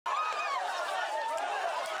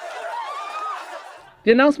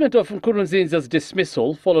The announcement of Nkurunziza's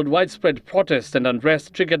dismissal followed widespread protest and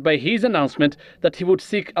unrest triggered by his announcement that he would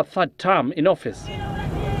seek a third term in office.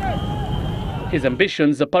 His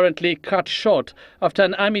ambitions apparently cut short after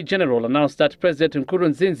an army general announced that President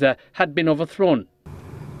Nkurunziza had been overthrown.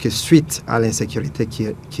 Que suite à l'insécurité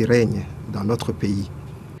qui règne dans notre pays.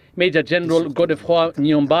 Major General Godefroy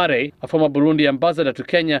Nyombare, a former Burundi ambassador to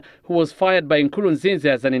Kenya who was fired by Nkurunziza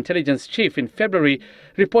as an intelligence chief in February,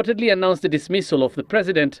 reportedly announced the dismissal of the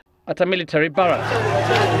president at a military barrack.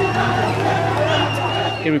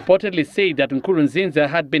 He reportedly said that Nkurunziza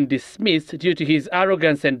had been dismissed due to his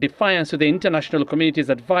arrogance and defiance to the international community's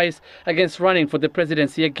advice against running for the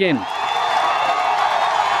presidency again.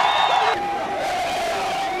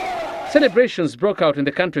 Celebrations broke out in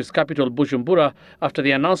the country's capital, Bujumbura, after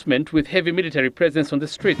the announcement, with heavy military presence on the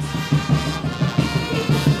streets.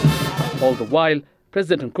 All the while,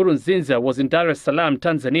 President Nkurunziza was in Dar es Salaam,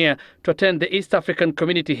 Tanzania, to attend the East African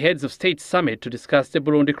Community Heads of State Summit to discuss the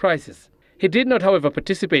Burundi crisis. He did not, however,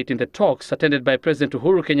 participate in the talks attended by President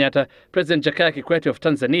Uhuru Kenyatta, President Jakaya Kikwete of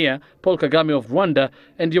Tanzania, Paul Kagame of Rwanda,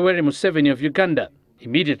 and Yoweri Museveni of Uganda.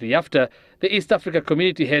 Immediately after, the East Africa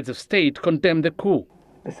Community Heads of State condemned the coup.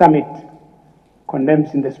 The summit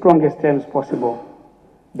condemns in the strongest terms possible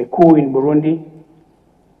the coup in Burundi,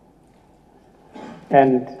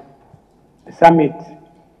 and the summit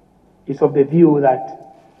is of the view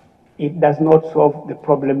that it does not solve the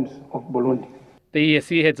problems of Burundi. The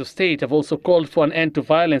EAC heads of state have also called for an end to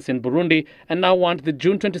violence in Burundi and now want the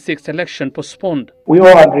June 26th election postponed. We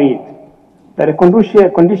all agreed that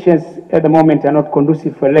the conditions at the moment are not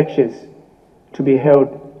conducive for elections to be held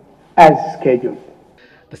as scheduled.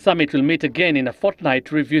 The summit will meet again in a fortnight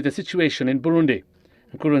to review the situation in Burundi.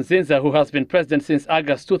 Nkurunziza, who has been president since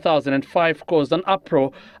August 2005, caused an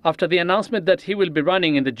uproar after the announcement that he will be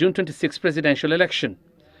running in the June 26 presidential election.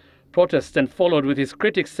 Protests then followed, with his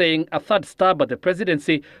critics saying a third stab at the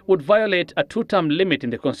presidency would violate a two-term limit in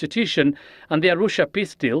the constitution and the Arusha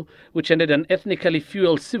peace deal, which ended an ethnically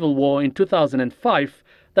fueled civil war in 2005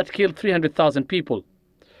 that killed 300,000 people.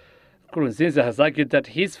 Nkurunziza has argued that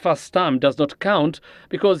his first term does not count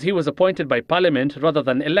because he was appointed by parliament rather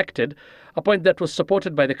than elected, a point that was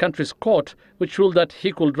supported by the country's court, which ruled that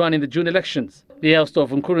he could run in the June elections. The oust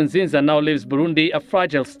of Nkurunziza now leaves Burundi a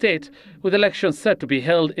fragile state, with elections set to be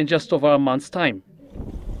held in just over a month's time.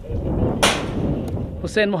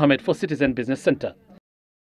 Hussein Mohammed for Citizen Business Center.